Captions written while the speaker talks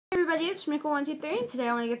everybody, it's Schmickle123, and today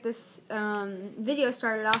I want to get this video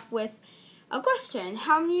started off with a question.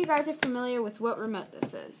 How many of you guys are familiar with what remote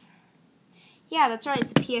this is? Yeah, that's right,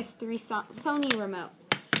 it's a PS3 Sony remote.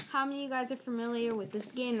 How many of you guys are familiar with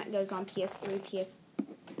this game that goes on PS3,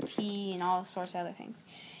 PSP, and all sorts of other things?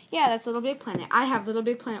 Yeah, that's Little Big Planet. I have Little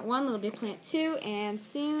Big Planet 1, Little Big Planet 2, and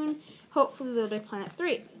soon, hopefully, Little Big Planet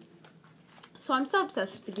 3. So I'm so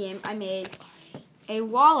obsessed with the game, I made a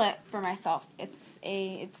wallet for myself.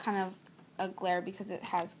 It's kind of a glare because it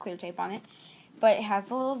has clear tape on it, but it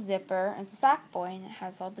has a little zipper. It's a sack boy, and it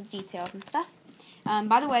has all the details and stuff.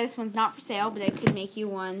 By the way, this one's not for sale, but I could make you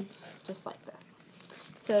one just like this.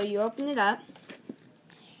 So you open it up,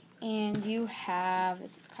 and you have,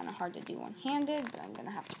 this is kind of hard to do one-handed, but I'm going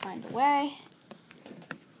to have to find a way.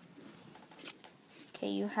 Okay,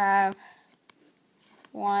 you have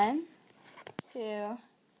 1, 2,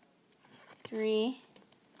 3,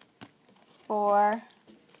 4,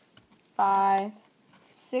 5,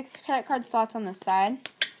 6 credit card slots on the side.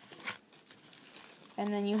 And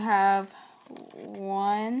then you have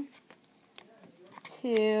 1,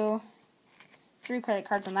 2, 3 credit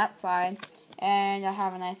cards on that side. And I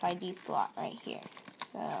have a nice ID slot right here.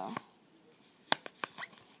 So,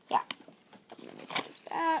 yeah. Let me put this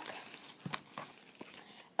back.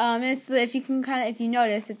 If you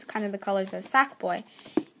notice, it's kind of the colors of Sackboy.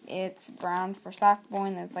 It's brown for Sackboy,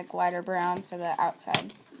 and it's like lighter brown for the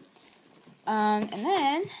outside. And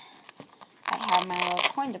then I have my little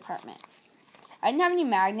coin department. I didn't have any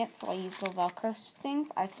magnets, so I used little Velcro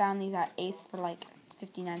things. I found these at Ace for like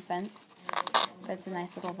 59 cents. But it's a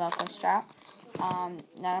nice little Velcro strap.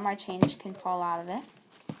 None of my change can fall out of it.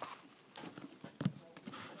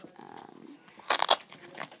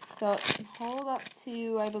 So it can hold up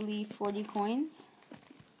to, I believe, 40 coins.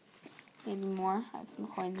 Maybe more. I have some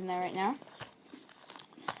coins in there right now.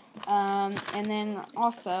 And then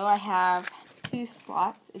also I have 2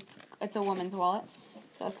 slots. It's a woman's wallet.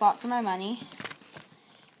 So a slot for my money.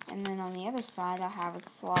 And then on the other side I have a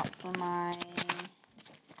slot for my,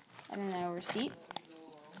 receipts.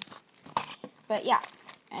 But yeah.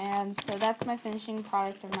 And so that's my finishing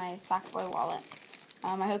product of my Sackboy wallet.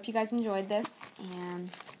 I hope you guys enjoyed this, and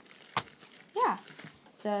yeah.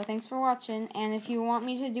 So thanks for watching, and if you want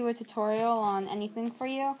me to do a tutorial on anything for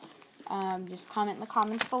you, just comment in the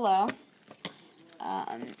comments below.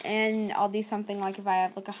 And I'll do something like if I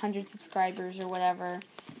have like 100 subscribers or whatever,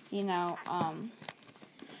 I'll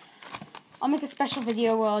make a special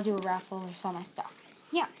video where I'll do a raffle or sell my stuff.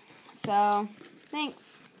 Yeah. So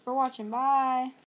thanks for watching. Bye.